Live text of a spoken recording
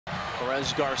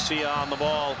Perez Garcia on the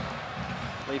ball.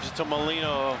 Leaves it to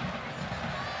Molino.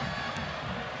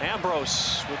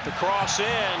 Ambrose with the cross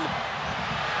in.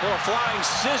 Little flying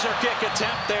scissor kick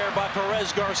attempt there by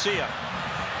Perez Garcia.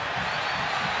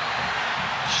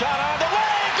 Shot on the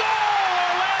way. Goal!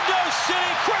 Orlando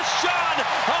City. Cristian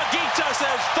Higuita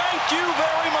says thank you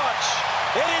very much.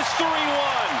 It is 3-1.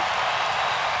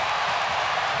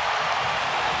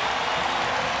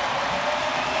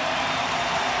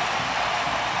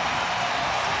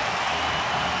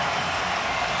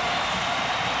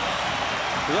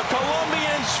 The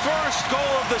Colombians' first goal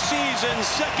of the season,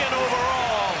 second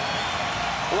overall.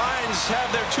 Lions have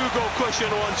their 2-goal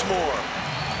cushion once more.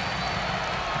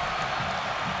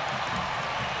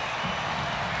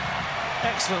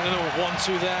 Excellent little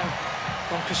 1-2 there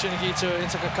from Cristian Higuita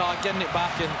into Kaká, getting it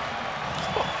back, and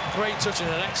great touch and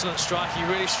an excellent strike. He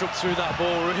really struck through that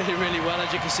ball really, really well.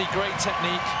 As you can see, great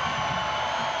technique.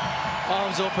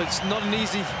 Arms up. It's not an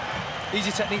easy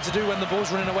technique to do when the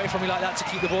ball's running away from you like that, to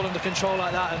keep the ball under control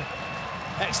like that, and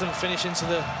excellent finish into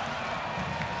the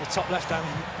top left-hand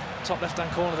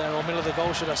corner there, or middle of the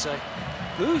goal, should I say.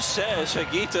 Who says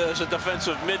Higuita is a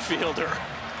defensive midfielder?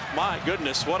 My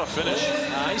goodness, what a finish.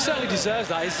 He certainly deserves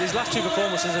that. His last 2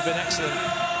 performances have been excellent.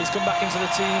 He's come back into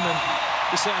the team and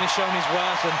he's certainly shown his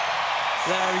worth, and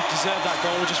there he deserved that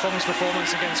goal just from his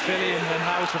performance against Philly and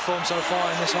how he's performed so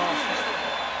far in this half.